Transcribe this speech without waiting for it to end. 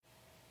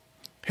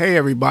Hey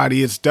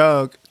everybody, it's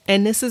Doug.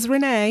 And this is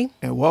Renee.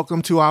 And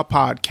welcome to our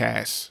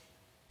podcast,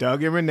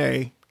 Doug and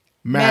Renee,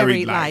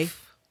 Married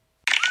Life.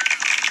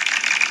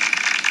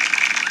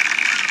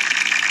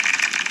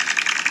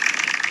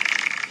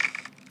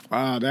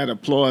 Wow, that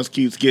applause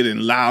keeps getting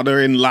louder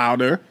and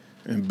louder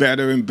and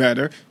better and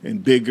bigger.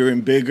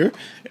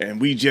 And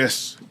we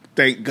just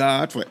thank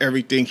God for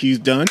everything he's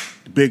done.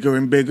 Bigger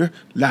and bigger,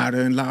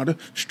 louder and louder,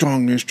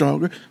 stronger and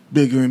stronger,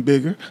 bigger and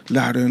bigger,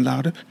 louder and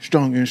louder,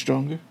 stronger and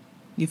stronger.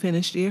 You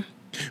finished, dear?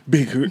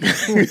 Bigger.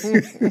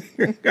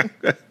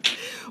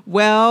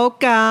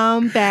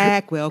 Welcome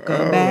back.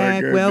 Welcome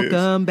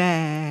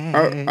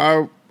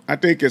back. I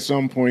think at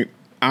some point,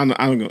 I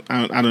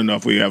don't know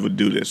if we ever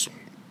do this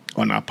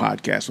on our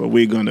podcast, but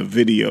we're going to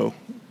video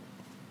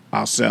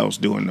ourselves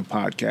doing the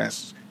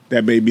podcast.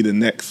 That may be the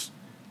next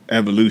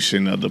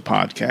evolution of the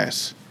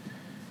podcast.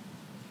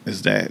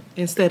 Is that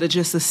instead of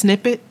just a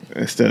snippet?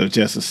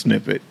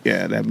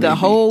 Yeah, that the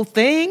whole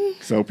thing,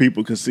 so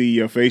people can see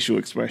your facial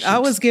expressions. I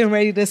was getting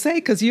ready to say,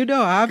 because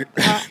I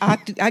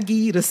give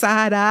you the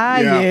side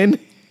eye and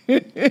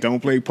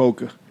don't play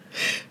poker.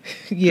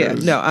 Yeah,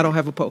 no, I don't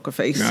have a poker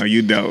face. No,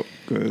 you don't,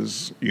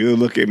 because you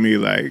look at me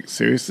like,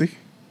 seriously,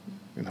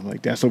 and I'm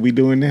like, that's what we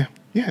doing now.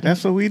 Yeah,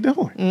 that's what we doing.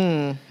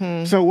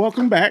 Mm-hmm. So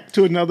welcome back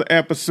to another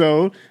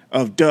episode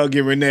of Doug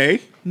and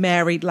Renee,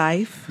 Married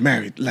Life.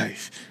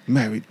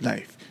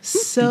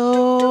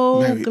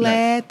 So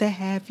glad to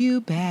have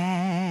you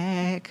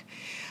back.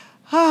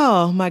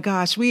 Oh my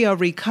gosh, we are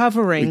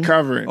recovering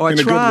or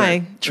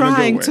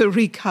trying to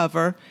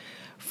recover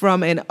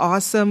from an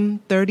awesome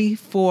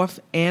 34th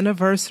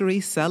anniversary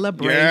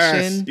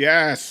celebration.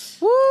 Yes.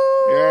 Woo!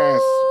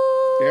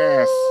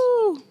 Yes.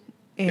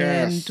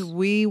 And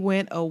we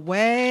went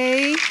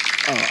away.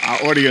 Oh,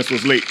 our audience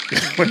was late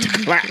with the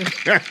clap.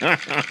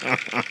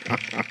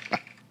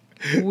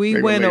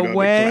 We went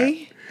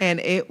away,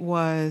 and it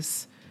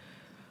was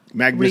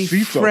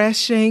magnifico.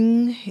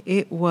 Refreshing.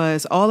 It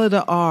was all of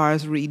the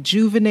R's: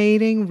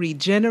 rejuvenating,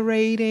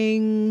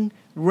 regenerating,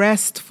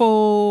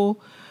 restful,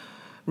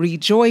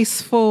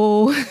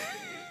 rejoiceful.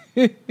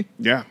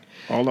 Yeah,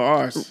 all the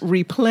R's.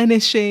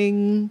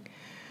 Replenishing.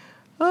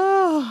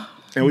 Oh.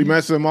 And we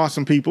met some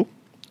awesome people.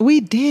 We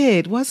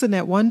did. Wasn't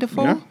that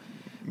wonderful? Yeah.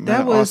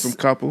 That was an awesome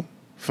couple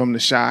from the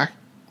Shy.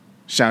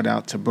 Shout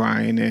out to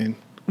Brian and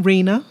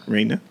Rena.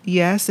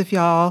 Yes, if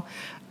y'all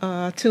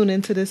tune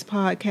into this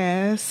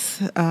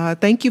podcast,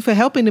 thank you for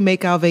helping to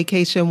make our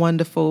vacation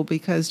wonderful,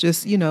 because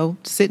just,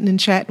 sitting and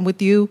chatting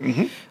with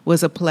you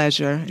was a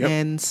pleasure. Yep.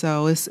 And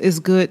so it's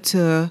good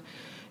to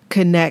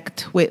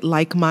connect with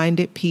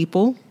like-minded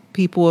people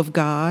of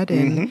God.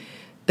 And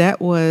that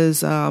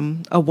was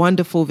a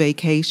wonderful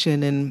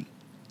vacation. And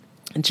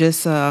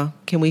just,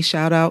 can we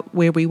shout out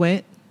where we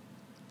went?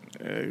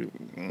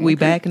 We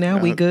back now?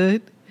 We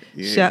good?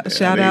 Yeah,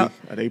 shout out.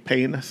 Are they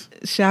paying us?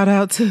 Shout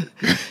out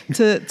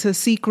to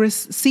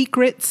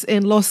Secrets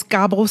in Los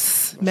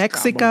Cabos,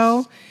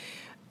 Mexico.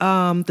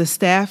 The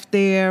staff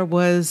there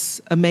was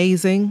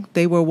amazing.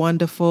 They were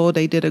wonderful.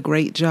 They did a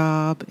great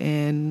job,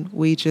 and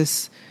we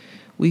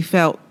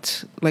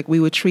felt like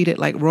we were treated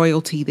like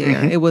royalty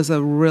there. It was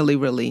a really,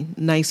 really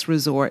nice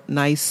resort,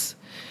 nice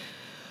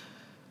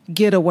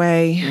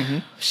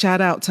getaway.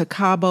 Shout out to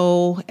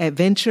Cabo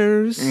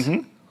Adventures,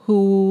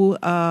 who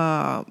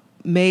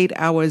made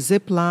our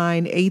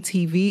zipline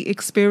ATV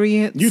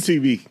experience.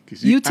 UTV.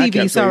 I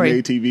kept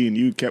saying ATV and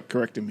you kept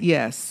correcting me.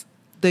 Yes.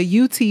 The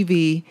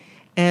UTV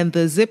and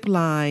the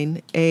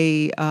zipline,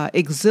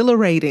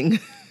 exhilarating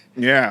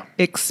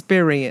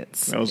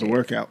experience. That was a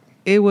workout.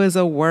 It was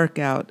a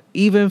workout,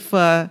 even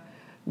for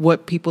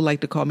what people like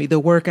to call me, the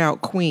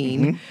workout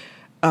queen.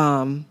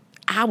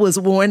 I was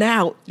worn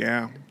out.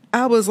 Yeah.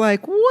 I was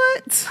like,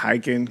 what?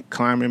 Hiking,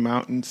 climbing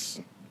mountains,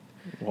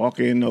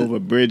 walking over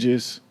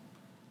bridges.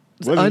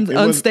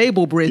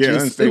 Unstable bridges.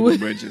 Yeah, unstable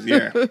bridges,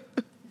 yeah. It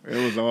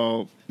was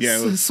all,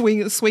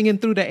 swinging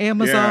through the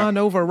Amazon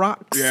over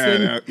rocks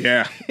and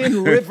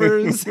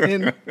rivers.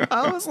 And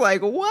I was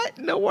like, what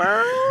in the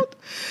world?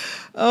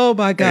 Oh,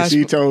 my gosh. And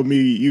she told me,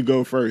 you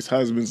go first,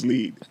 husbands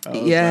lead.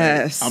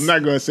 Yes. Like, I'm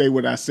not going to say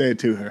what I said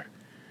to her.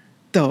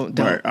 Don't.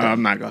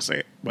 I'm not going to say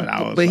it. But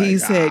I was But he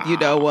said, you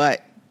know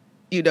what?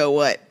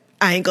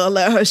 I ain't going to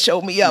let her show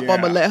me up.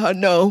 I'm going to let her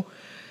know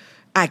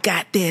I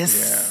got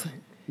this. Yeah.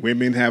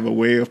 Women have a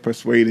way of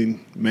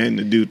persuading men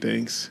to do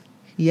things.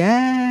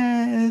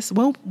 Yes.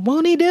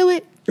 Won't he do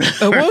it?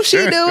 Or won't she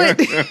do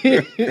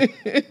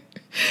it?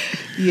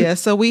 Yeah,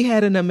 so we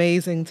had an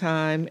amazing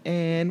time.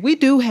 And we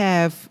do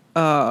have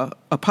a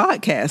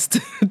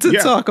podcast to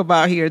talk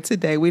about here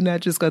today. We're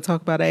not just going to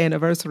talk about our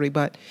anniversary,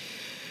 but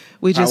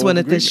we just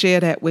wanted to share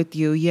that with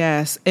you.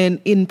 Yes. And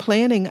in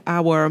planning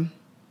our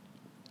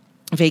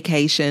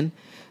vacation,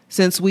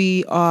 since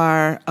we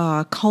are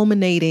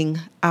culminating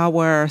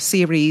our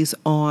series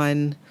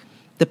on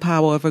the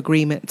power of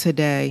agreement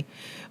today,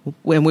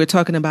 when we're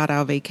talking about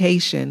our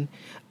vacation,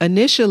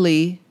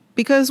 initially,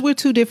 because we're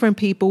two different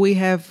people, we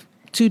have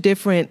two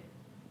different,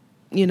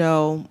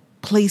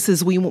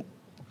 places we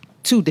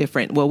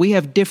we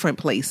have different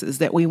places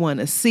that we want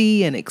to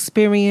see and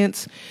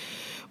experience,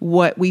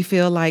 what we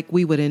feel like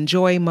we would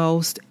enjoy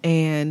most.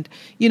 And,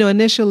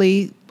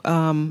 initially,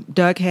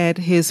 Doug had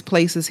his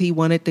places he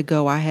wanted to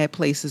go. I had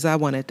places I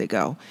wanted to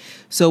go.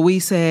 So we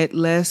said,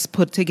 let's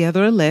put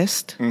together a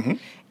list.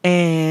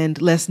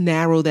 And let's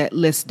narrow that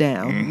list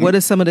down. What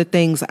are some of the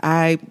things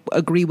I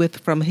agree with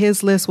from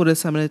his list? What are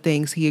some of the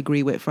things he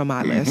agreed with from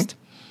my list?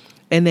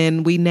 And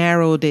then we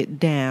narrowed it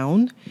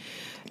down.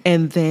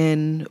 And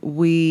then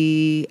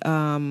we,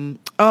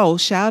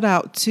 shout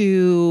out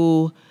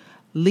to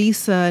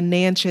Lisa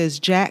Natchez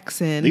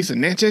Jackson. Lisa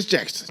Natchez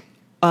Jackson.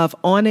 Of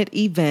On It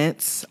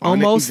Events.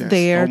 Almost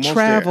There.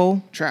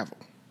 Travel.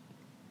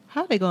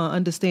 How are they going to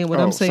understand what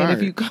I'm saying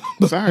if you come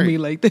behind me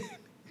like that?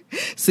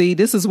 See,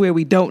 this is where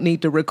we don't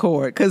need to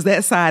record, because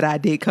that side I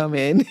did come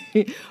in.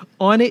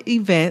 On It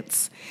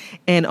Events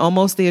and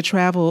Almost There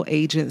Travel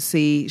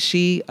Agency.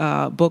 She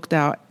booked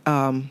our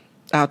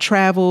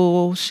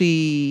travel.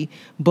 She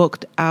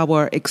booked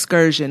our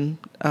excursion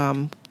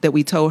that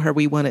we told her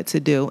we wanted to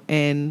do,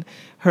 and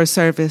her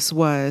service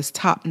was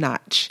top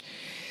notch.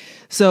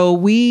 So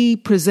we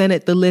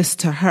presented the list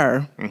to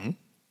her.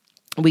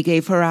 We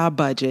gave her our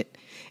budget.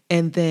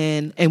 And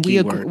then,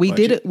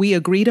 we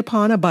agreed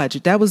upon a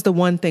budget. That was the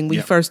one thing we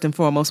first and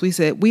foremost, we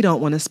said, we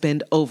don't want to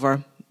spend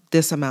over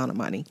this amount of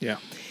money. Yeah.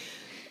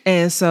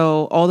 And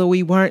so, although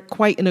we weren't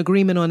quite in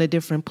agreement on the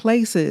different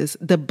places,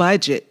 the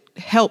budget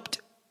helped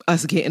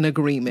us get an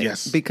agreement.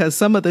 Yes. Because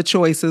some of the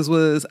choices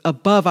was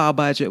above our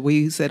budget.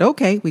 We said,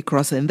 okay, we're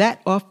crossing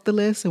that off the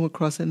list and we're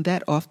crossing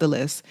that off the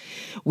list.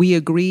 We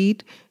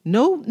agreed.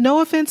 No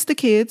offense to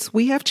kids.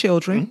 We have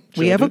children.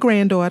 We have a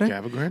granddaughter. You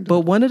have a granddaughter. But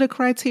one of the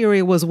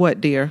criteria was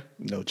what, dear?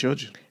 No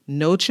children.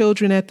 No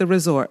children at the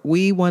resort.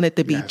 We want it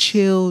to be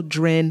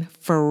children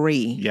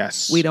free.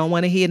 Yes. We don't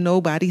want to hear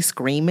nobody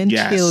screaming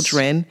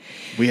children.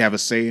 We have a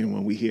saying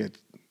when we hear,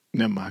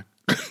 never mind.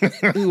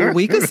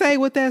 We could say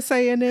what that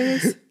saying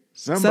is.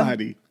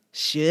 Somebody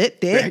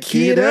shut that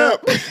kid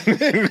up.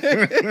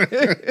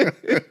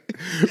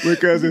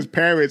 Because as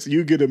parents,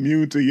 you get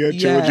immune to your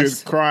children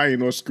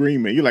crying or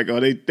screaming. You're like,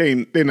 oh,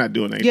 they're not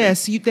doing anything.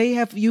 Yes,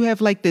 you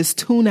have like this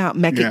tune-out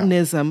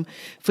mechanism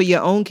for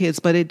your own kids,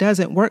 but it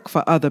doesn't work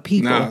for other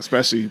people. No,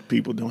 especially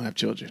people don't have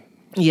children.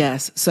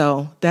 Yes,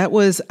 so that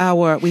was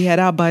we had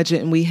our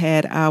budget and we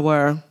had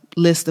our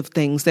list of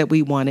things that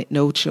we wanted.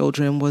 No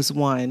children was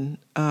one.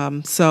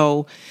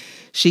 So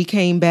she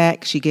came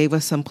back, she gave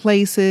us some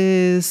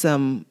places,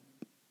 some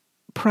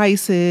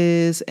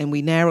prices, and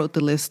we narrowed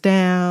the list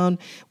down.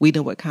 We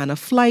knew what kind of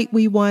flight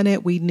we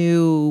wanted. We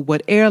knew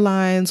what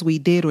airlines we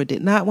did or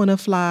did not want to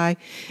fly.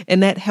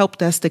 And that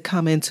helped us to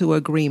come into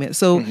agreement.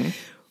 So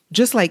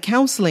just like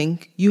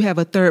counseling, you have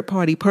a third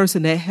party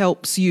person that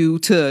helps you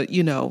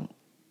to,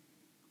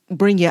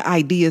 bring your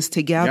ideas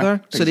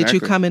together so that you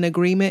come in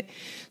agreement.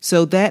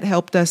 So that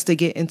helped us to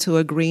get into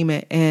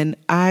agreement. And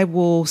I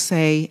will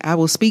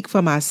speak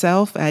for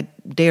myself. I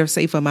dare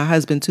say for my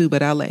husband too,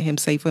 but I'll let him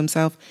say for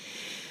himself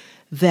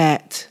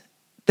that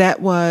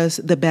was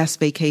the best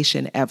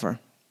vacation ever.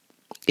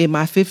 In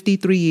my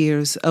 53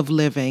 years of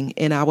living,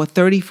 in our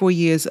 34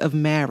 years of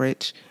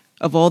marriage,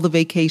 of all the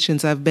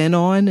vacations I've been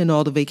on and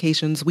all the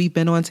vacations we've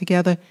been on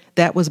together,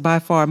 that was by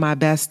far my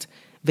best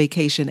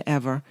vacation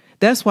ever.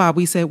 That's why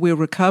we said we're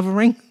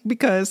recovering,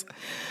 because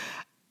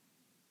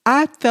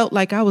I felt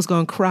like I was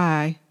going to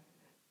cry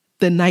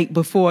the night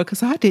before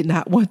because I did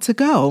not want to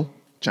go.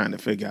 Trying to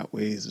figure out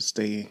ways to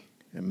stay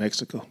in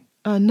Mexico.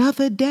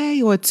 Another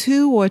day or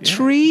two or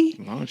three.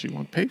 As long as you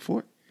want to pay for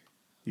it.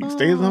 You can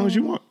stay as long as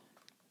you want.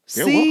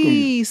 They'll welcome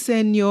you.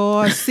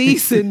 Senor. Si,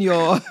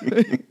 senor.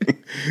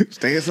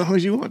 Stay as long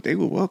as you want. They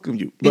will welcome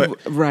you. But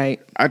right.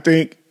 I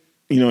think,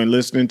 in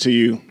listening to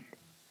you,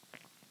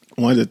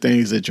 one of the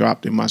things that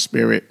dropped in my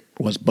spirit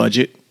was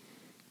budget.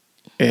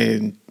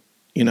 And,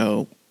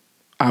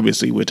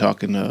 obviously we're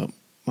talking to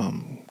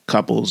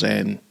couples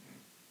and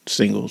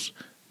singles.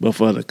 But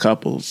for the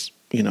couples,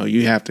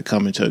 you have to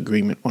come into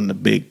agreement on the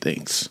big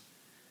things.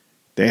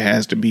 There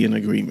has to be an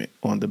agreement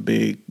on the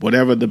big,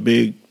 whatever the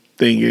big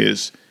thing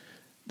is.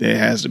 There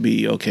has to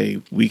be, okay,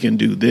 we can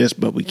do this,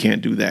 but we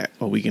can't do that.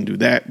 Or we can do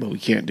that, but we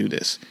can't do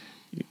this.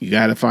 You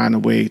got to find a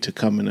way to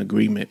come in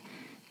agreement.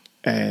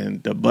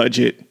 And the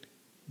budget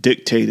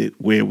dictated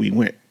where we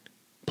went,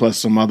 plus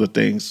some other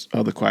things,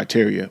 other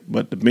criteria.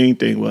 But the main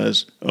thing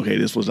was, okay,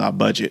 this was our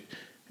budget,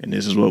 and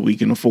this is what we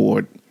can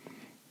afford.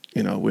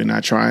 We're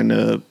not trying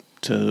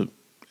to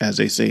as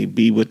they say,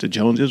 be with the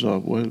Joneses, or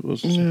what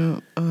was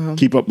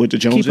keep up with the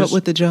Joneses? Keep up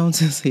with the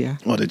Joneses, yeah.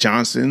 Or the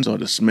Johnsons, or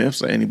the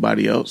Smiths, or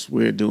anybody else.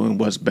 We're doing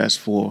what's best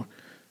for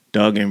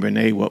Doug and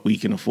Renee, what we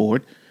can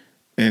afford.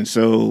 And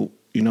so,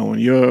 when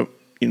you're,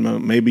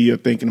 maybe you're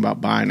thinking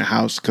about buying a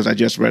house, because I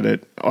just read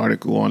an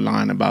article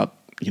online about,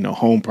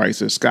 home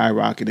prices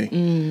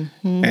skyrocketing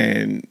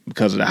and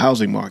because of the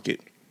housing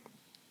market.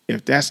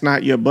 If that's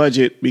not your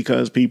budget,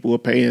 because people are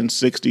paying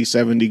 60,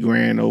 70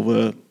 grand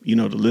over, the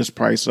list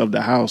price of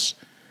the house,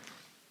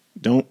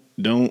 don't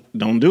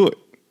do it,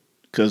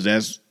 because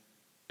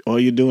all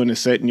you're doing is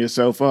setting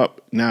yourself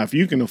up. Now, if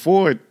you can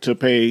afford to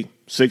pay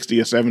 60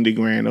 or 70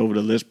 grand over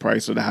the list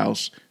price of the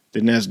house,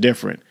 then that's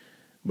different.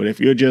 But if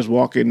you're just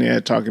walking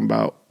there talking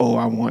about, oh,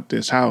 I want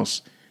this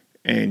house,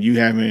 and you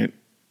haven't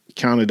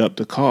counted up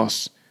the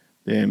costs,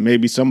 then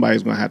maybe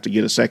somebody's going to have to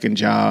get a second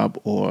job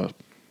or,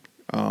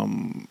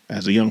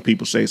 as the young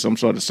people say, some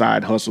sort of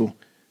side hustle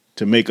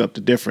to make up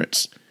the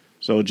difference.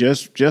 So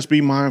just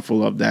be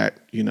mindful of that,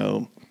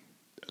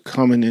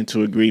 coming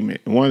into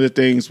agreement. And one of the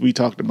things we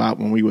talked about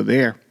when we were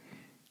there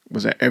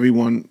was that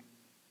everyone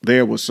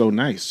there was so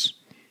nice.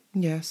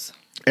 Yes.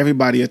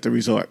 Everybody at the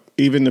resort,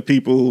 even the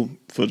people,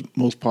 for the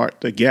most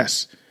part, the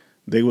guests,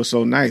 they were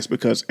so nice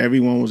because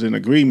everyone was in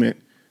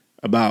agreement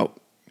about,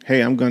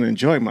 hey, I'm going to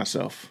enjoy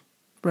myself.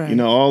 Right.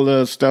 All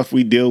the stuff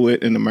we deal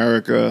with in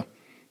America,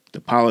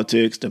 the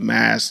politics, the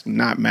mask,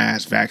 not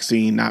mask,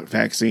 vaccine, not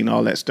vaccine,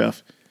 all that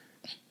stuff.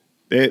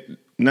 None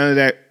of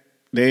that.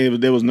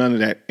 There was none of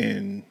that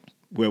in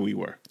where we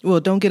were. Well,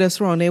 don't get us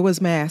wrong. There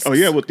was masks. Oh,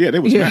 yeah. Well, yeah,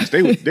 there was masks.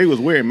 They was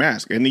wearing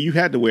masks, and you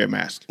had to wear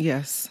masks.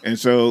 Yes. And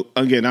so,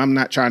 again, I'm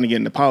not trying to get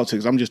into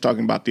politics. I'm just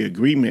talking about the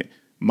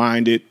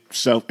agreement-minded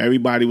self.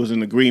 Everybody was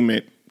in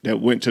agreement that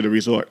went to the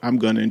resort. I'm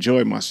going to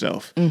enjoy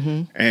myself.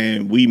 Mm-hmm.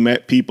 And we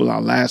met people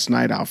our last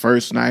night, our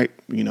first night,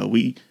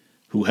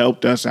 who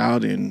helped us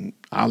out. And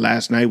our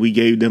last night, we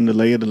gave them the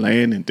lay of the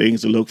land and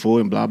things to look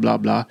for and blah, blah,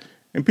 blah.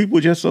 And people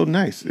were just so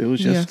nice. It was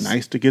just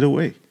nice to get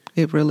away.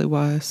 It really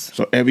was.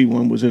 So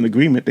everyone was in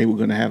agreement they were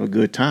going to have a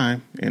good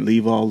time and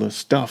leave all the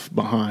stuff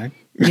behind.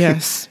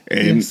 Yes.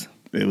 And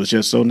it was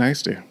just so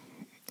nice there.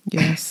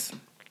 Yes,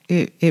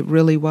 it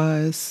really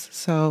was.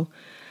 So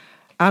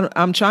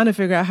I'm trying to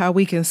figure out how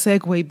we can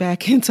segue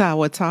back into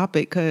our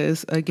topic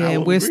because,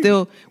 again, we're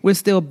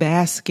still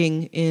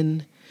basking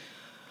in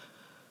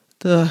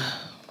the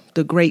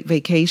great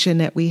vacation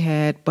that we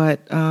had, but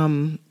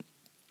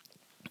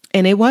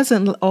and it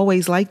wasn't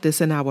always like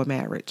this in our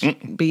marriage,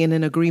 being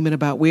in agreement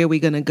about where we're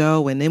going to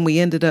go. And then we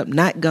ended up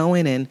not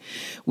going. And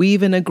we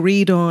even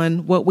agreed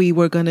on what we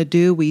were going to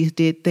do. We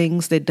did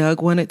things that Doug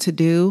wanted to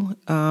do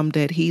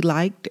that he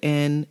liked.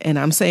 And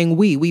I'm saying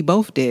we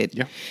both did.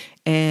 Yeah.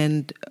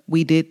 And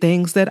we did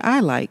things that I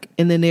like.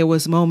 And then there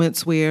was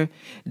moments where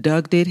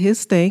Doug did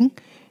his thing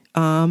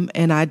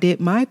and I did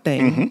my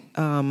thing.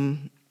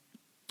 Mm-hmm.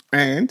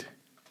 And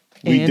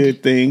we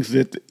did things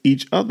that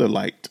each other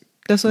liked.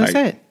 That's what I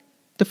said.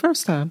 The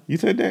first time. You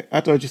said that? I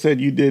thought you said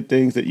you did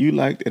things that you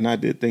liked and I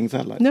did things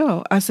I liked.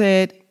 No, I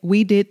said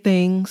we did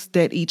things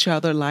that each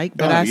other liked,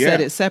 but I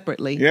said it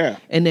separately. Yeah.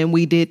 And then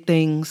we did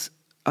things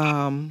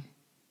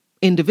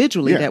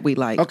individually that we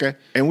liked. Okay.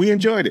 And we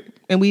enjoyed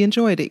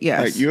it.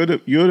 Yes. Like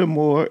you're the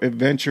more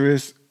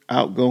adventurous,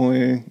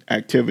 outgoing,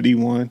 activity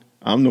one.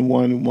 I'm the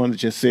one who wanted to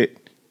just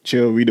sit,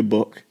 chill, read a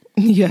book.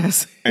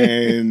 Yes.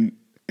 and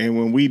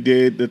when we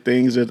did the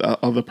things that the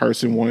other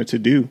person wanted to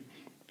do,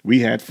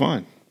 we had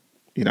fun.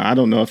 I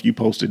don't know if you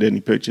posted any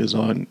pictures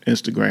on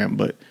Instagram,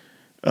 but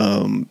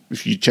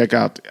if you check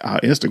out our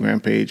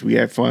Instagram page, we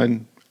had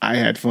fun. I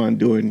had fun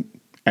doing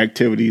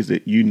activities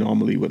that you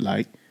normally would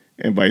like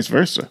and vice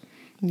versa.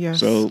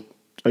 Yes. So,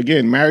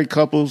 again, married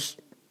couples,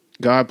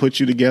 God put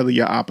you together,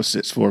 you're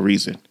opposites for a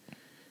reason.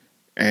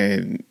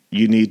 And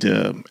you need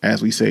to,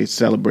 as we say,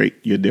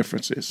 celebrate your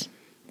differences.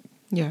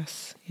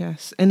 Yes,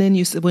 yes. And then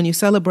when you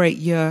celebrate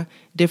your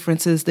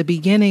differences, the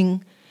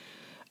beginning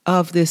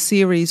of this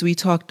series, we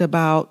talked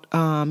about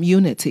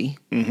unity.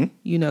 Mm-hmm.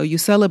 You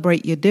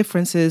celebrate your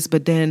differences,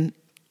 but then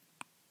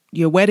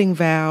your wedding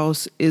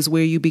vows is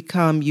where you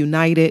become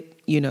united.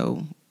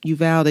 You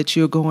vow that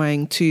you're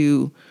going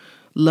to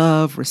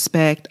love,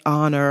 respect,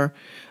 honor,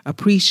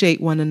 appreciate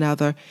one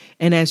another.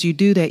 And as you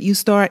do that, you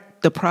start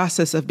the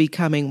process of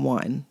becoming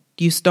one.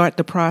 You start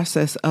the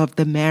process of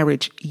the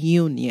marriage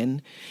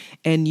union.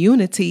 And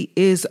unity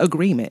is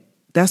agreement.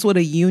 That's what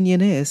a union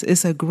is.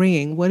 It's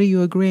agreeing. What are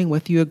you agreeing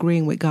with? You're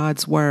agreeing with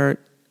God's word.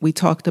 We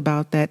talked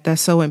about that.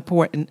 That's so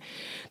important.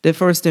 That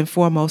first and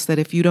foremost, that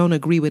if you don't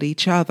agree with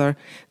each other,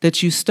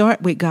 that you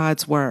start with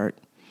God's word.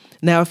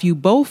 Now, if you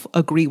both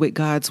agree with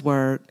God's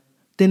word,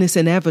 then it's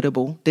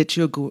inevitable that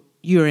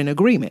you're in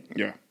agreement.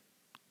 Yeah.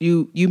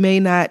 You may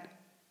not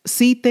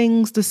see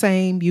things the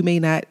same. You may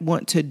not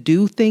want to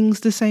do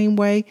things the same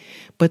way,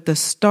 but the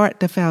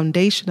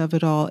foundation of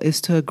it all is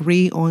to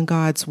agree on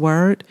God's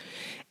word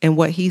and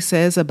what he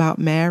says about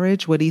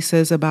marriage, what he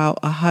says about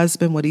a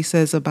husband, what he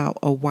says about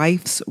a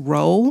wife's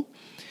role.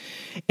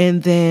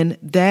 And then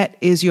that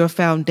is your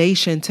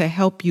foundation to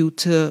help you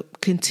to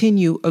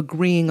continue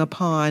agreeing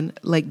upon,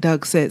 like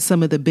Doug said,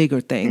 some of the bigger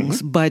things,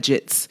 mm-hmm.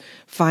 budgets,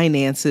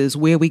 finances,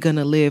 where are we going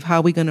to live, how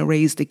are we going to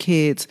raise the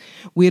kids,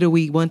 where do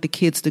we want the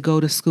kids to go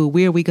to school,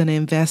 where are we going to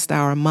invest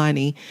our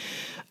money.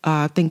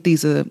 I think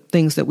these are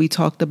things that we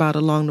talked about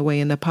along the way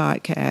in the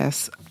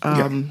podcast.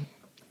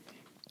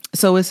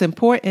 So it's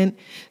important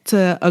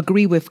to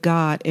agree with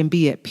God and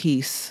be at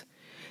peace.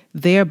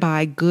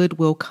 Thereby good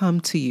will come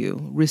to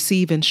you.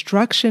 Receive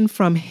instruction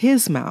from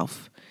his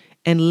mouth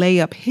and lay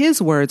up his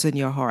words in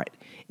your heart.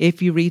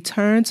 If you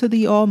return to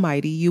the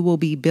Almighty, you will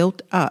be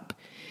built up.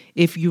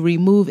 if you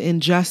remove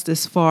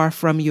injustice far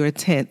from your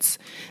tents.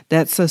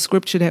 That's a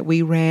scripture that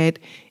we read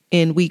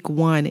in week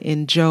 1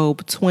 in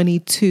Job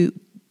 22,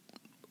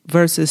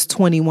 verses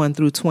 21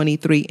 through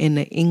 23 in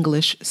the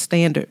English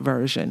Standard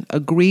Version.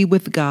 Agree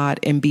with God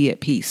and be at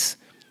peace.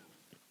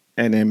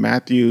 And in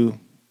Matthew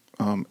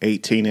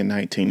 18 and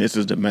 19, this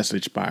is the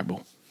Message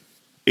Bible,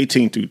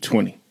 18 through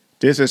 20.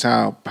 This is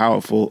how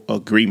powerful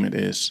agreement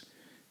is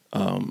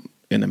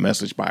in the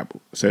Message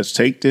Bible. It says,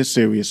 take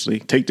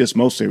this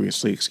most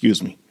seriously,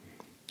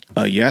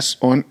 A yes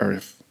on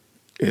earth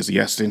is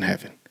yes in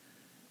heaven.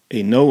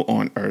 A no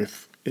on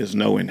earth is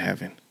no in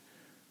heaven.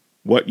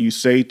 What you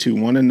say to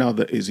one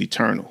another is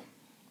eternal,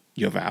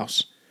 your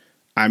vows.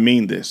 I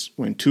mean this,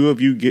 when two of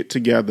you get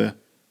together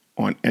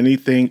on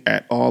anything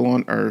at all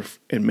on earth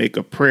and make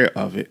a prayer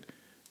of it,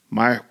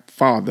 my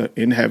Father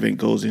in heaven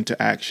goes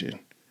into action.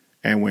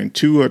 And when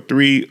 2 or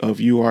 3 of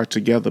you are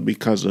together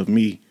because of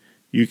me,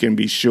 you can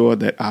be sure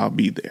that I'll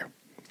be there.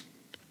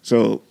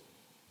 So,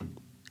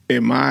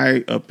 in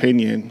my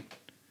opinion,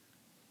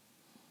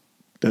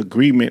 the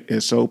agreement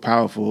is so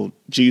powerful.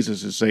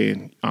 Jesus is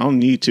saying, I don't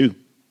need 2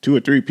 or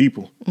 3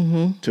 people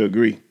to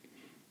agree,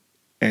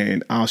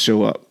 and I'll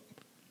show up.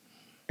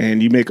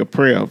 And you make a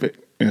prayer of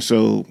it. And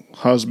so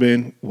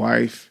husband,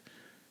 wife,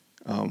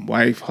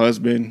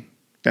 husband,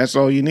 that's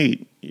all you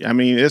need. I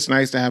mean, it's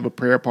nice to have a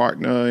prayer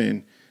partner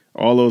and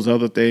all those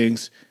other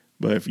things.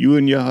 But if you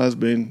and your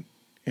husband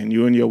and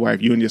you and your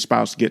wife, you and your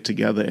spouse get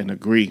together and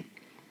agree,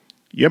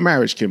 your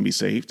marriage can be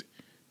saved.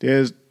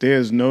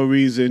 There's no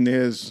reason,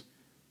 there's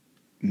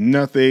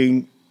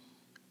nothing.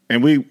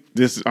 And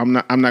I'm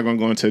not going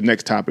to go into the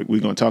next topic we're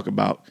going to talk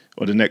about,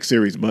 or the next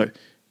series, but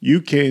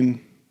you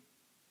can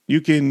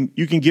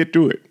get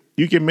through it.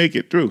 You can make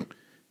it through.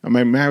 I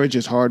mean, marriage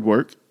is hard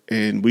work,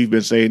 and we've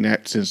been saying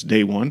that since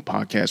day 1,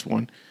 podcast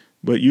 1,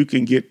 but you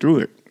can get through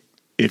it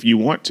if you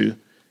want to.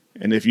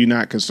 And if you're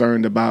not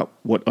concerned about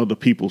what other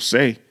people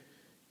say,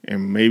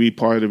 and maybe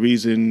part of the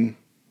reason,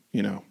 I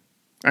ain't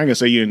going to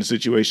say you're in the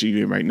situation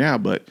you're in right now,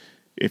 but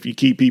if you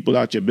keep people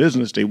out your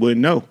business, they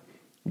wouldn't know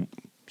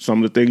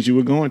some of the things you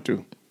were going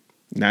through.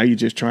 Now you're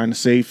just trying to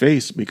save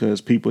face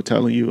because people are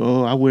telling you,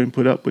 oh, I wouldn't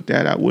put up with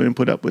that. I wouldn't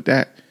put up with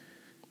that.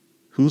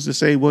 Who's to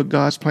say what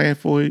God's plan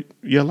for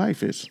your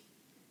life is?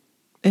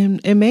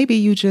 And maybe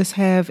you just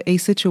have a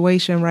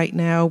situation right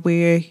now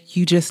where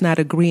you just not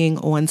agreeing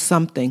on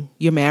something.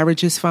 Your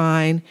marriage is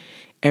fine.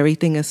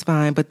 Everything is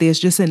fine. But there's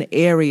just an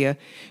area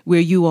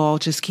where you all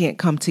just can't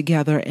come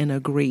together and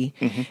agree.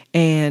 Mm-hmm.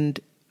 And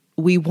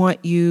we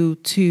want you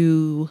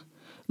to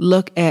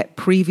look at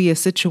previous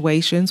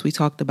situations. We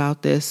talked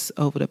about this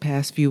over the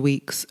past few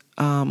weeks.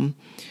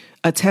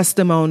 A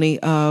testimony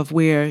of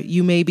where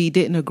you maybe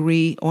didn't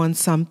agree on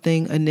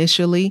something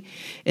initially,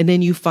 and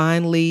then you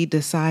finally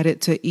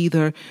decided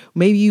to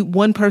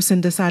one person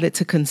decided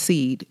to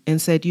concede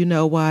and said, you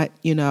know what,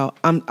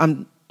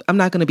 I'm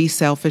not going to be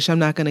selfish. I'm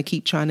not going to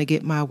keep trying to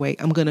get my way.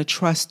 I'm going to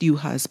trust you,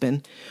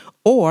 husband.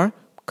 Or,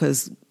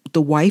 because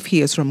the wife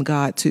hears from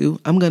God too,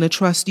 I'm going to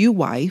trust you,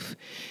 wife,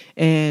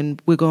 and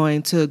we're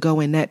going to go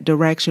in that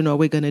direction, or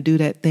we're going to do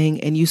that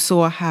thing. And you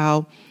saw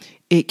how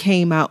it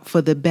came out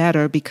for the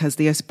better because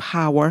there's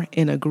power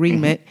in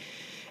agreement,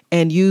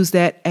 and use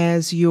that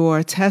as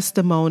your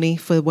testimony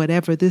for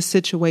whatever this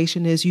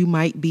situation is you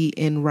might be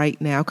in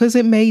right now. Because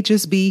it may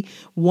just be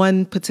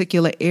one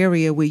particular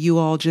area where you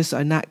all just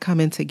are not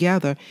coming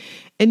together.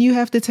 And you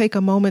have to take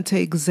a moment to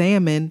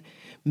examine,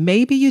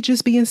 maybe you're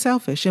just being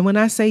selfish. And when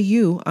I say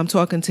you, I'm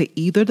talking to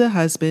either the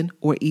husband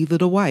or either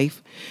the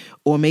wife,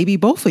 or maybe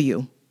both of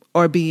you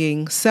are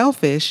being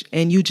selfish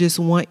and you just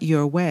want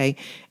your way.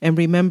 And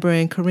remember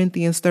in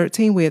Corinthians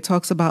 13, where it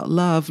talks about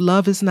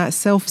love is not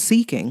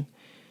self-seeking.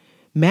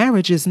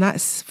 Marriage is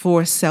not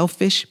for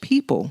selfish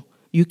people.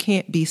 You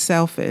can't be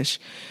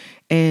selfish.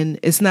 And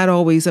it's not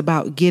always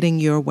about getting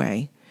your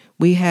way.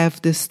 We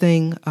have this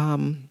thing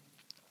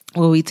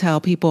where we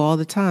tell people all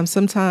the time,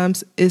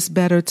 sometimes it's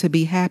better to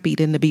be happy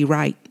than to be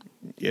right.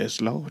 Yes,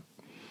 Lord.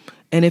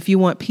 And if you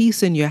want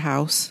peace in your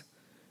house,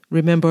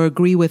 remember,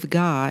 agree with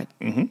God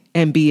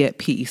and be at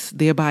peace.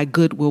 Thereby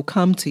good will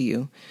come to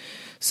you.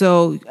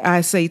 So I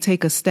say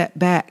take a step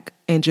back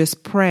and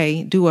just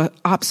pray, do an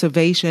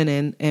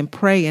observation and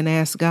pray and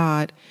ask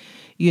God,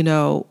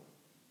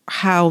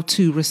 how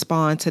to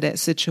respond to that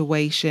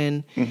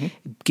situation.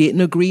 Get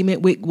in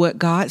agreement with what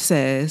God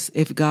says.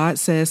 If God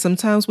says,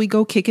 sometimes we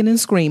go kicking and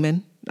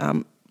screaming,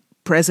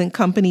 present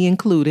company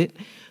included,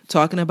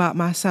 talking about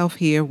myself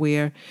here,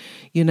 where,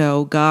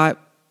 God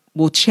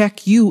will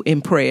check you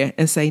in prayer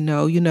and say,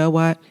 no, you know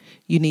what?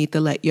 You need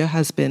to let your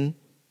husband,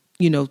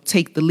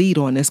 take the lead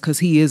on this because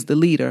he is the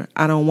leader.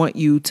 I don't want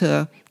you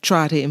to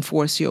try to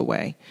enforce your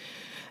way.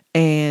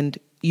 And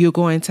you're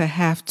going to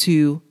have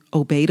to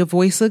obey the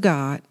voice of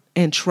God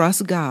and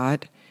trust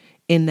God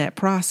in that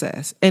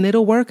process. And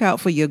it'll work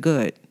out for your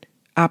good.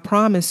 I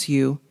promise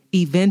you,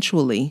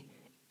 eventually,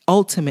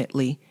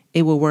 ultimately,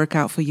 it will work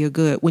out for your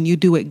good. When you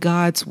do it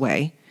God's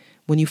way,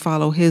 when you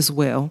follow his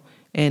will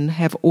and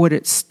have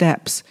ordered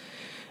steps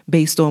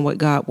based on what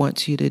God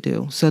wants you to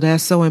do. So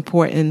that's so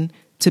important,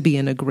 to be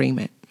in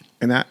agreement.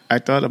 And I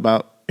thought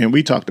about, and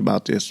we talked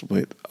about this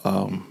with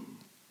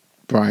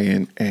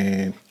Brian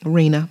and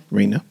Rena.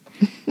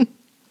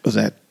 Was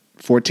that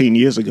 14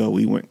 years ago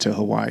we went to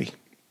Hawaii.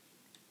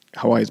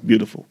 Hawaii's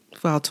beautiful.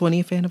 For our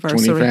 20th anniversary.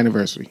 20th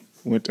anniversary.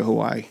 Went to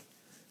Hawaii.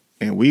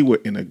 And we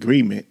were in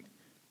agreement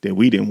that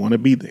we didn't want to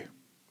be there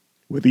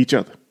with each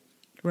other.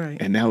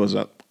 Right. And that was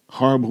a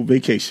horrible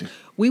vacation.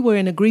 We were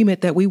in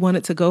agreement that we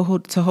wanted to go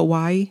to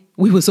Hawaii.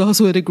 We was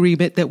also in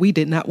agreement that we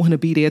did not want to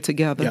be there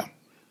together. Yeah.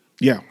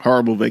 Yeah,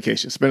 horrible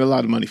vacation. Spent a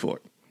lot of money for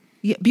it.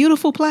 Yeah,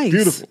 beautiful place.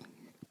 Beautiful.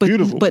 But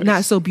Beautiful place.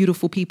 not so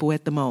beautiful people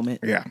at the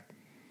moment. Yeah.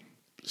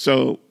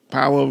 So,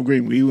 power of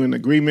agreement. We were in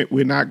agreement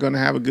we're not going to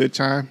have a good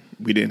time.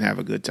 We didn't have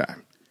a good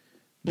time.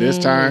 This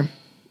time,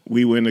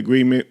 we were in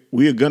agreement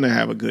we're going to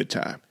have a good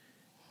time.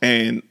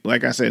 And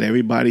like I said,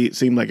 it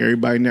seemed like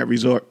everybody in that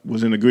resort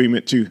was in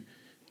agreement too.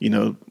 You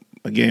know,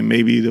 again,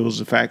 maybe there was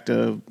the fact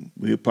of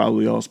we would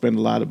probably all spend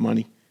a lot of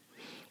money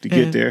to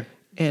get there.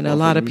 And a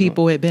lot of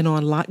people had been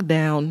on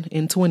lockdown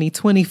in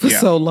 2020 for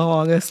so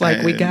long. It's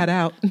like we got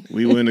out.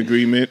 We were in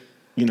agreement.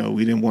 You know,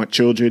 we didn't want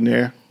children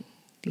there.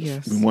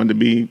 Yes. We wanted to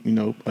be,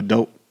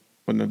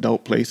 an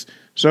adult place.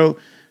 So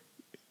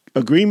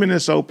agreement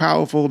is so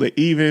powerful that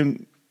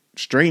even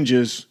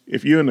strangers,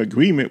 if you're in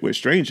agreement with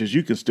strangers,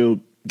 you can still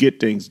get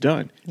things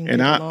done.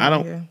 And I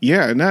don't,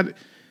 and that,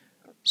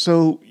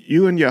 so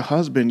you and your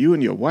husband, you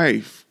and your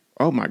wife,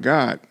 oh my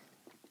God,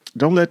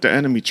 don't let the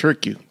enemy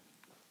trick you.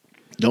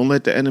 Don't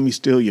let the enemy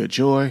steal your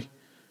joy,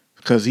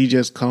 because he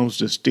just comes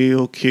to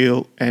steal,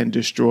 kill, and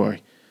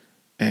destroy.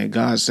 And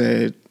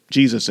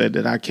Jesus said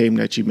that I came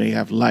that you may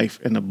have life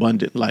and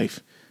abundant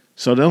life.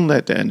 So don't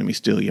let the enemy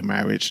steal your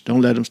marriage.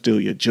 Don't let him steal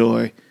your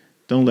joy.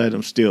 Don't let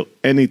him steal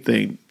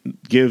anything.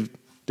 Give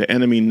the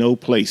enemy no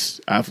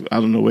place. I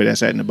don't know where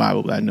that's at in the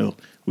Bible, but I know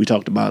we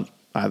talked about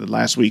either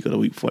last week or the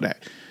week before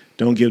that.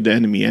 Don't give the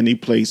enemy any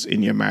place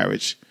in your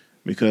marriage,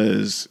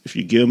 because if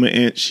you give him an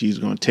inch, he's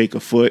going to take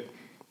a foot,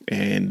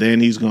 and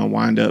then it's going to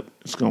wind up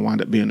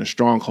being a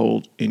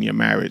stronghold in your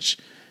marriage.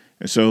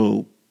 And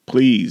so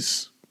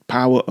please,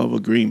 power of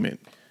agreement,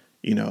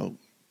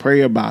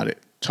 pray about it,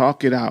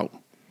 talk it out,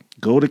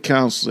 go to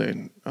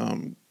counseling,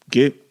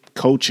 get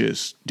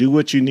coaches, do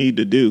what you need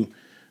to do.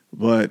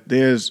 But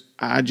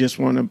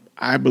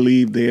I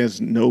believe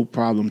there's no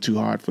problem too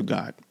hard for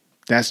God.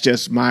 That's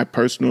just my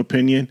personal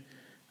opinion.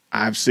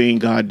 I've seen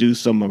God do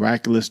some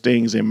miraculous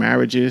things in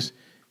marriages.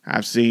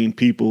 I've seen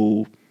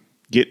people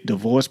get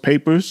divorce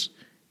papers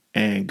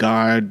and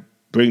God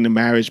bring the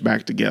marriage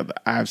back together.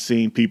 I've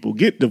seen people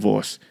get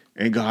divorced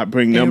and God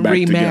bring them back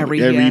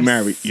together. And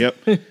remarry.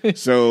 Yep.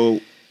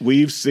 So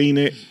we've seen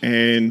it,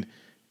 and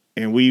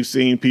we've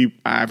seen people.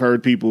 I've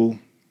heard people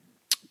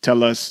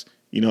tell us,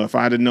 if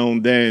I'd have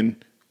known then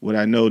what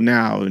I know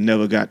now, and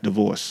never got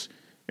divorced.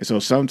 And so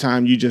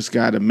sometimes you just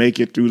got to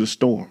make it through the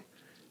storm.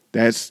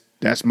 That's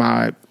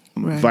my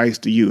advice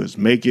to you, is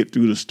make it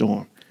through the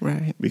storm.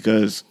 Right.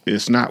 Because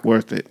it's not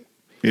worth it.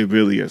 It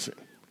really isn't.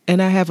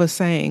 And I have a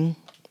saying,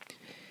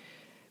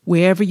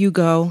 wherever you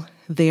go,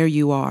 there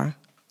you are.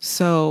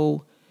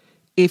 So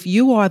if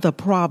you are the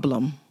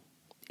problem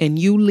and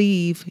you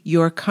leave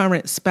your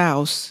current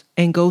spouse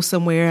and go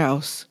somewhere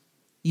else,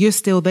 you're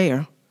still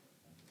there.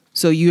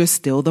 So you're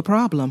still the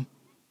problem.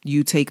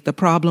 You take the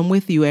problem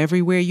with you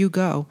everywhere you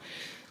go.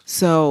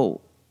 So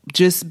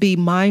just be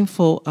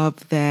mindful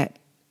of that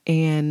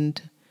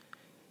and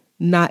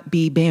not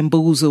be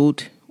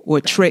bamboozled or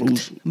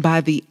tricked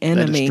by the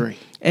enemy.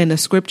 And the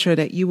scripture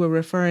that you were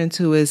referring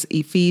to is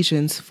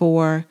Ephesians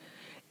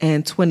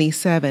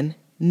 4:27.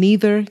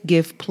 Neither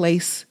give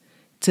place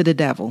to the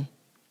devil.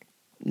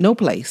 No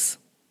place.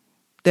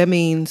 That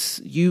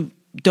means you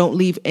don't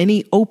leave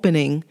any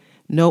opening,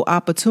 no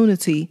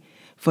opportunity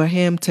for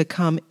him to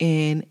come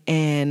in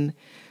and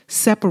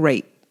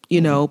separate,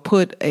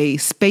 put a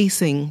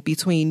spacing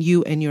between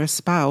you and your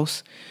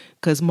spouse.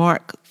 Because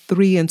Mark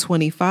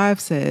 3:25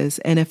 says,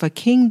 and if a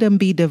kingdom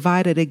be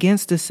divided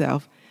against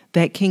itself,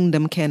 that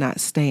kingdom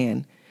cannot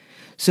stand.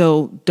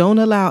 So don't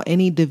allow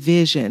any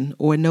division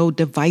or no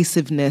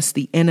divisiveness,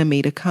 the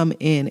enemy, to come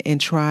in and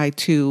try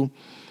to,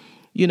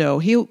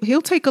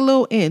 he'll take a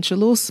little inch, a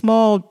little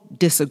small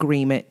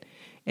disagreement.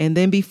 And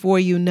then before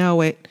you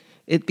know it,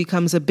 it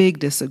becomes a big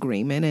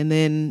disagreement. And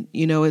then,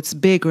 it's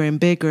bigger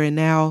and bigger. And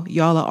now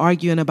y'all are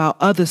arguing about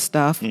other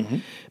stuff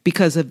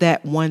because of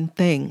that one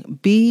thing.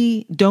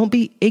 Don't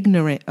be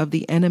ignorant of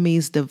the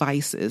enemy's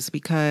devices,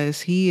 because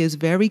he is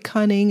very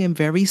cunning and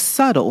very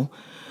subtle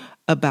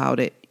about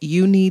it.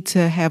 You need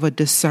to have a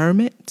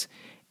discernment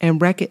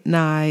and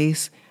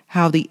recognize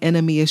how the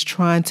enemy is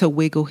trying to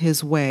wiggle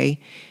his way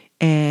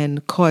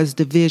and cause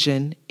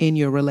division in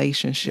your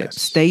relationship.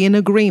 Yes. Stay in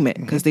agreement,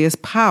 because there's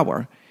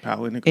power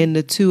in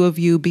the two of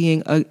you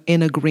being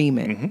in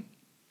agreement.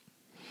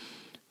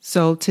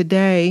 So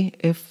today,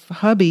 if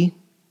hubby,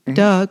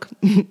 Doug,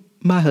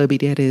 my hubby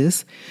that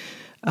is,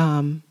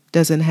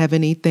 doesn't have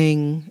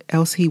anything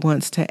else he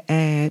wants to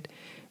add,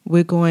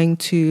 we're going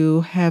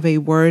to have a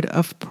word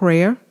of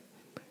prayer.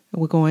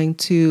 We're going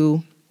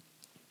to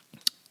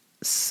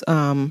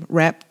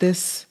wrap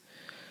this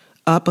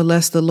up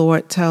unless the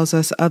Lord tells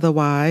us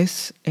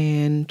otherwise.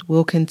 And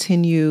we'll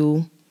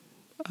continue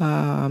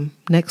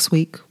next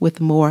week with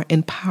more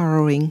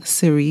empowering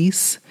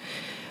series.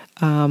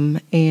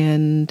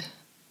 And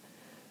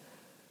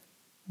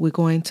we're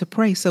going to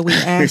pray. So we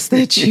ask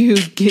that you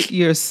get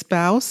your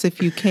spouse,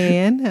 if you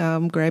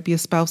can, grab your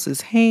spouse's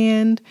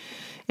hand.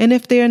 And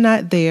if they're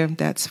not there,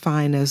 that's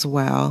fine as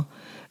well.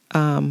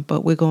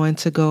 But we're going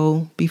to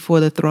go before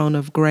the throne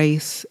of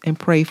grace and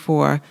pray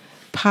for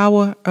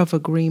power of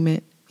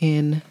agreement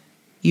in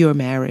your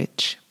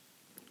marriage.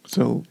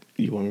 So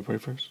you want me to pray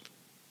first?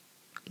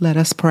 Let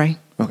us pray.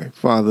 Okay.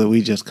 Father,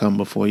 we just come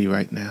before you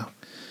right now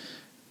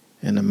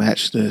in the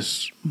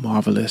matchless,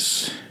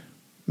 marvelous,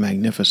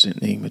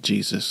 magnificent name of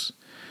Jesus.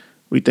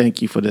 We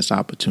thank you for this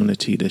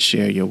opportunity to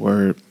share your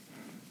word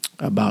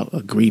about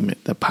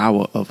agreement, the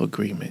power of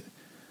agreement.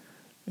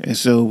 And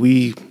so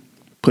we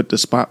put the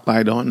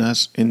spotlight on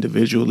us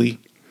individually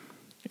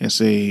and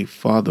say,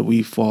 Father,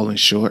 we've fallen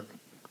short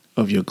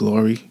of your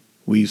glory.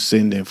 We've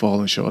sinned and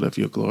fallen short of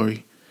your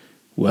glory,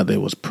 whether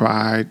it was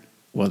pride,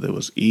 whether it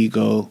was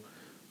ego,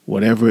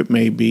 whatever it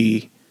may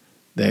be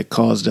that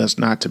caused us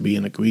not to be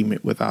in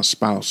agreement with our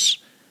spouse.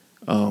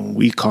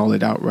 We call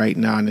it out right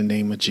now in the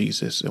name of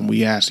Jesus, and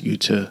we ask you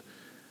to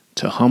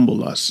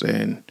humble us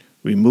and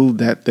remove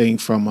that thing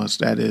from us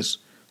that is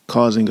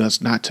causing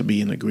us not to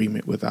be in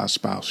agreement with our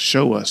spouse.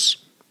 Show us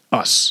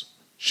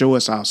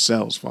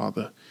ourselves,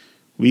 Father.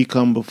 We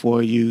come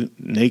before you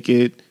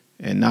naked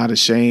and not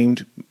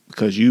ashamed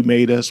because you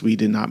made us. We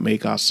did not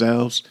make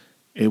ourselves.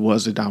 It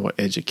wasn't our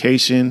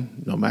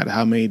education, no matter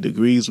how many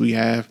degrees we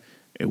have.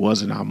 It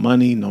wasn't our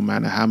money, no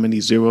matter how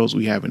many zeros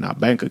we have in our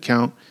bank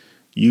account.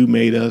 You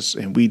made us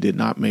and we did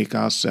not make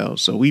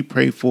ourselves. So we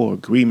pray for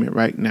agreement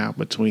right now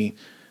between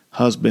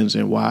husbands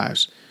and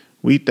wives.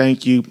 We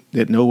thank you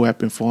that no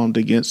weapon formed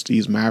against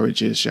these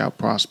marriages shall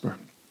prosper.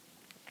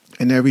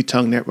 And every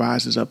tongue that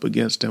rises up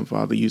against them,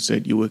 Father, you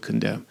said you would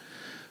condemn.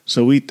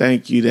 So we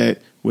thank you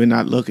that we're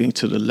not looking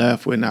to the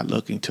left, we're not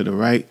looking to the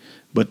right,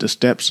 but the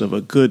steps of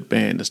a good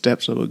man, the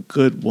steps of a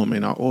good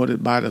woman are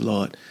ordered by the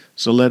Lord.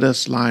 So let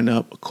us line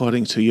up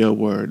according to your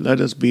word. Let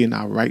us be in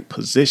our right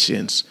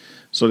positions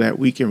so that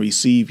we can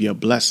receive your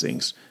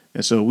blessings.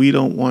 And so we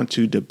don't want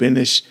to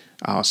diminish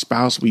our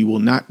spouse. We will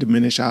not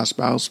diminish our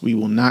spouse. We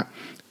will not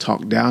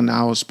talk down to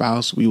our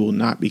spouse. We will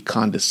not be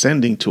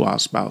condescending to our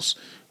spouse.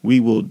 We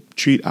will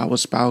treat our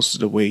spouse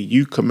the way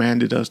you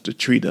commanded us to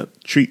treat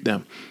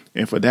them.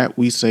 And for that,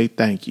 we say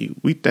thank you.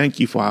 We thank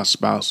you for our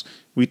spouse.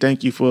 We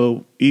thank you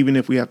for, even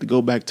if we have to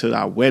go back to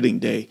our wedding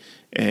day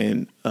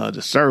and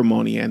the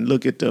ceremony and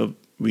look at the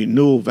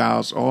renewal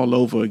vows all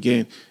over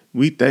again,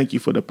 we thank you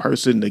for the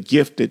person, the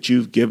gift that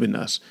you've given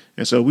us.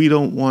 And so we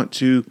don't want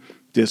to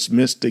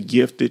dismiss the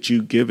gift that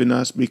you've given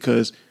us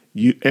because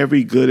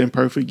every good and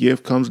perfect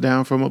gift comes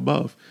down from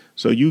above.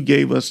 So you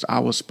gave us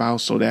our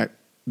spouse so that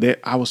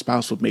our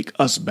spouse would make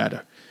us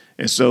better.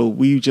 And so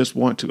we just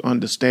want to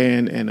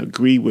understand and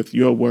agree with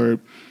your word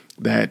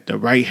that the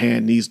right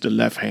hand needs the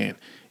left hand.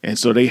 And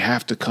so they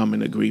have to come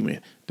in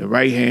agreement. The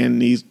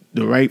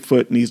right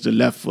foot needs the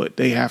left foot.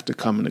 They have to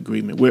come in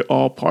agreement. We're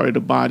all part of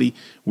the body.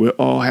 We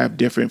all have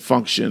different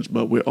functions,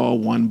 but we're all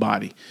one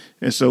body.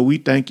 And so we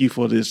thank you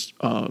for this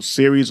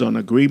series on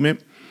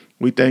agreement.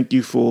 We thank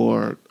you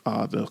for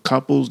the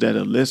couples that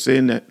are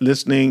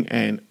listening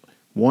and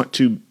want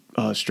to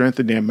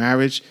strengthen their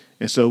marriage.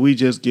 And so we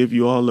just give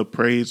you all the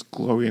praise,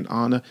 glory, and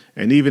honor.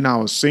 And even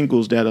our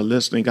singles that are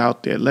listening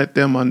out there, let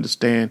them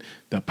understand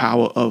the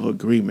power of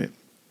agreement.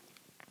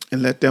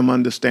 And let them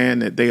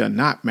understand that they are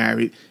not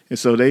married. And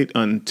so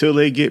until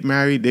they get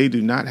married, they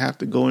do not have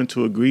to go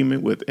into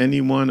agreement with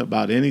anyone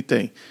about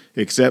anything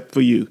except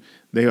for you.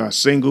 They are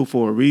single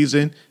for a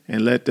reason,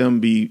 and let them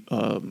be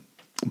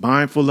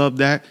mindful of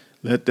that.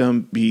 Let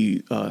them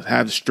be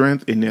have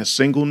strength in their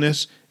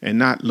singleness and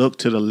not look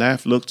to the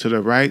left, look to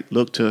the right,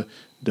 look to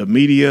the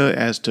media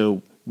as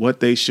to what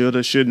they should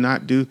or should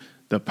not do.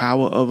 The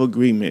power of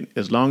agreement.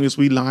 As long as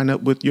we line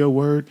up with your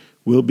word,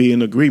 we'll be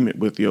in agreement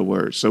with your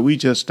word. So we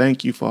just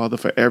thank you, Father,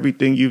 for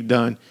everything you've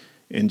done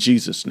in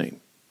Jesus'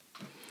 name.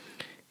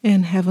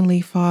 And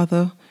Heavenly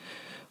Father,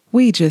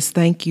 we just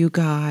thank you,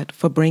 God,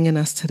 for bringing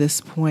us to this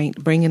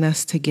point, bringing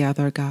us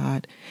together,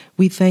 God.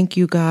 We thank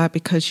you, God,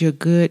 because you're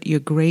good,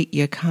 you're great,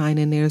 you're kind,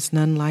 and there's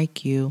none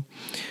like you.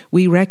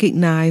 We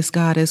recognize,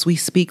 God, as we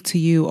speak to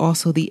you,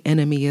 also the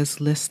enemy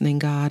is listening,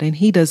 God, and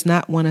he does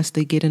not want us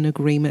to get in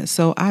agreement.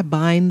 So I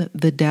bind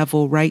the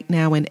devil right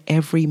now in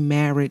every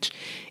marriage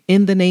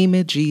in the name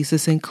of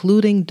Jesus,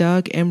 including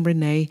Doug and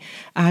Renee.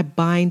 I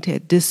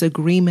bind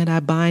disagreement. I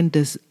bind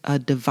a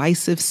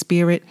divisive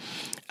spirit.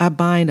 I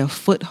bind a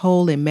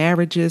foothold in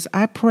marriages.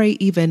 I pray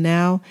even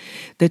now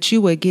that you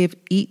would give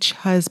each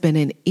husband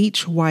and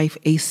each wife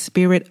a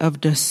spirit of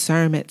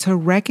discernment to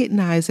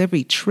recognize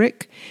every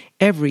trick,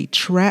 every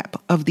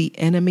trap of the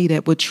enemy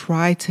that would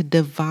try to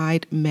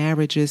divide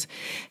marriages.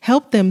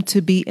 Help them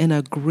to be in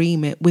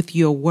agreement with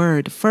your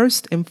word.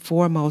 First and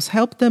foremost,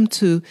 help them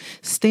to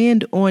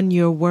stand on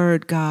your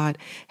word, God.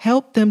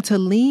 Help them to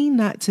lean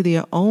not to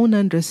their own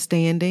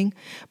understanding,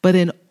 but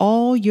in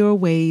all your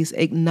ways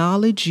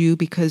acknowledge you,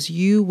 because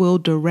you will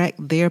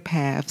direct their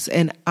paths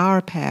and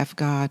our path,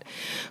 God.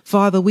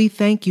 Father, we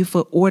thank you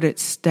for ordered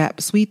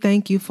steps. We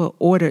thank you for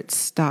ordered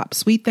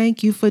stops. We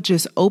thank you for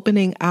just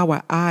opening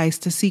our eyes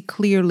to see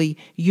clearly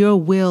your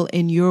will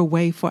and your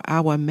way for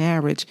our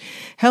marriage.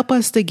 Help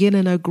us to get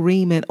an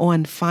agreement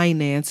on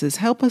finances.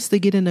 Help us to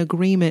get an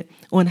agreement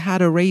on how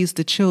to raise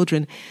the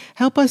children.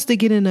 Help us to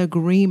get an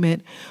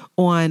agreement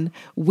on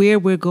where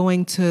we're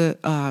going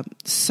to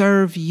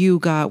serve you,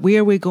 God,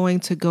 where we're going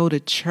to go to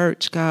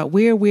church, God,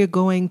 where we're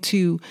going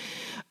to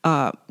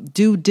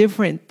do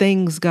different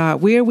things,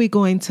 God, where we're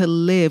going to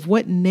live,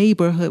 what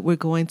neighborhood we're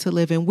going to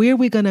live in, where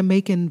we're going to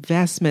make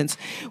investments,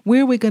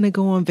 where we're going to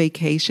go on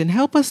vacation.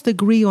 Help us to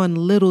agree on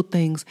little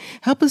things.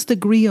 Help us to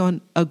agree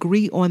on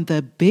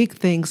the big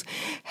things.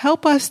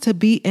 Help us to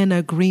be in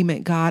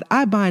agreement, God.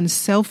 I bind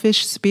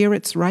selfish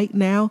spirits right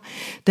now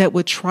that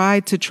will try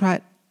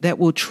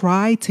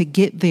to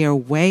get their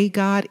way,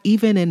 God,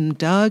 even in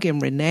Doug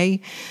and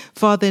Renee.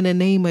 Father, in the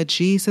name of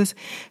Jesus,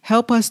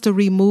 help us to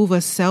remove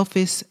a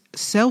selfish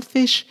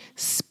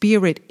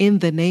spirit in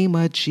the name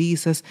of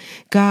Jesus.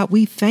 God,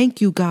 we thank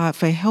you, God,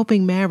 for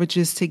helping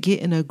marriages to get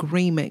in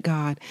agreement,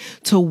 God,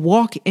 to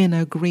walk in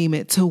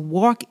agreement, to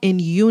walk in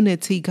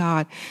unity,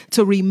 God,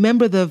 to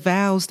remember the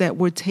vows that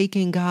we're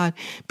taking, God,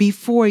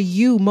 before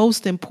you.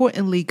 Most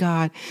importantly,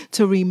 God,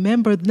 to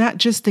remember not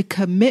just the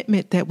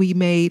commitment that we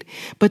made,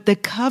 but the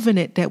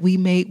covenant that we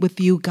made with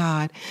you,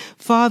 God.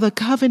 Father,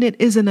 covenant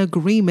is an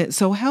agreement.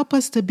 So help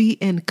us to be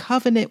in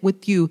covenant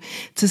with you,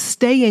 to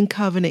stay in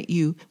covenant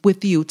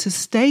with you, to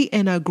stay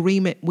in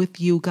agreement with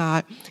you,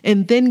 God,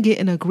 and then get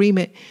in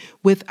agreement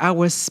with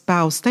our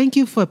spouse. Thank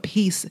you for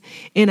peace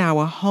in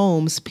our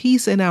homes,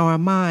 peace in our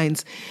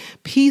minds,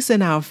 peace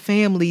in our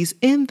families.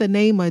 In the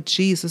name of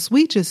Jesus,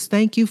 we just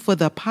thank you for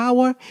the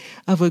power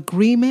of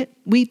agreement.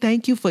 We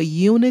thank you for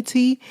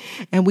unity,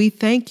 and we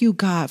thank you,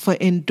 God, for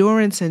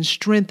endurance and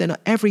strength and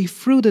every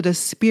fruit of the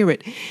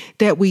Spirit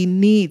that we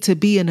need to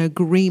be in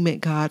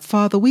agreement, God.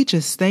 Father, we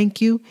just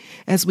thank you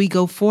as we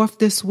go forth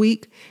this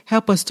week.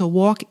 Help us to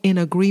walk in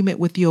agreement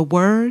with your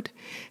word.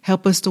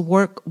 Help us to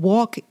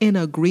walk in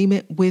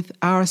agreement with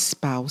our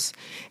spouse.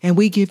 And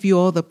we give you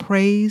all the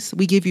praise,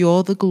 we give you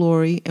all the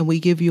glory, and we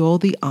give you all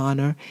the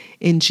honor.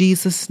 In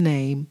Jesus'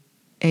 name,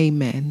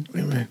 amen.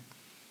 Amen.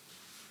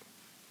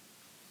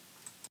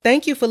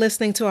 Thank you for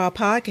listening to our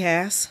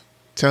podcast.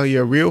 Tell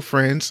your real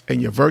friends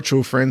and your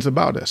virtual friends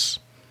about us.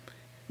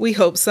 We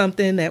hope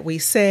something that we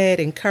said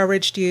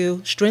encouraged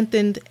you,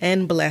 strengthened,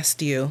 and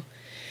blessed you.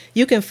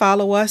 You can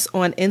follow us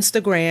on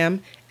Instagram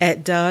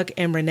at Doug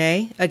and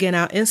Renee. Again,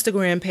 our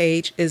Instagram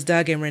page is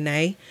Doug and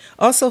Renee.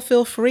 Also,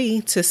 feel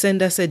free to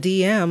send us a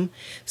DM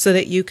so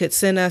that you could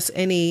send us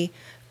any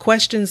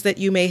questions that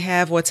you may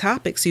have or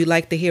topics you'd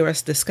like to hear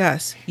us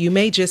discuss. You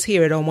may just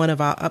hear it on one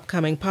of our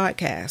upcoming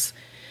podcasts.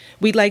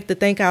 We'd like to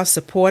thank our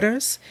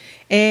supporters.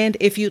 And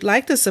if you'd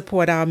like to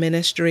support our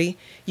ministry,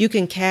 you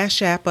can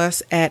Cash App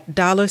us at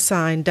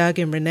 $ Doug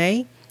and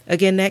Renee.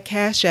 Again, that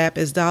Cash App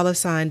is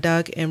 $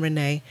 Doug and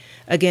Renee.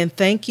 Again,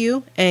 thank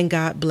you and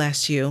God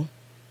bless you.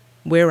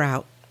 We're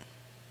out.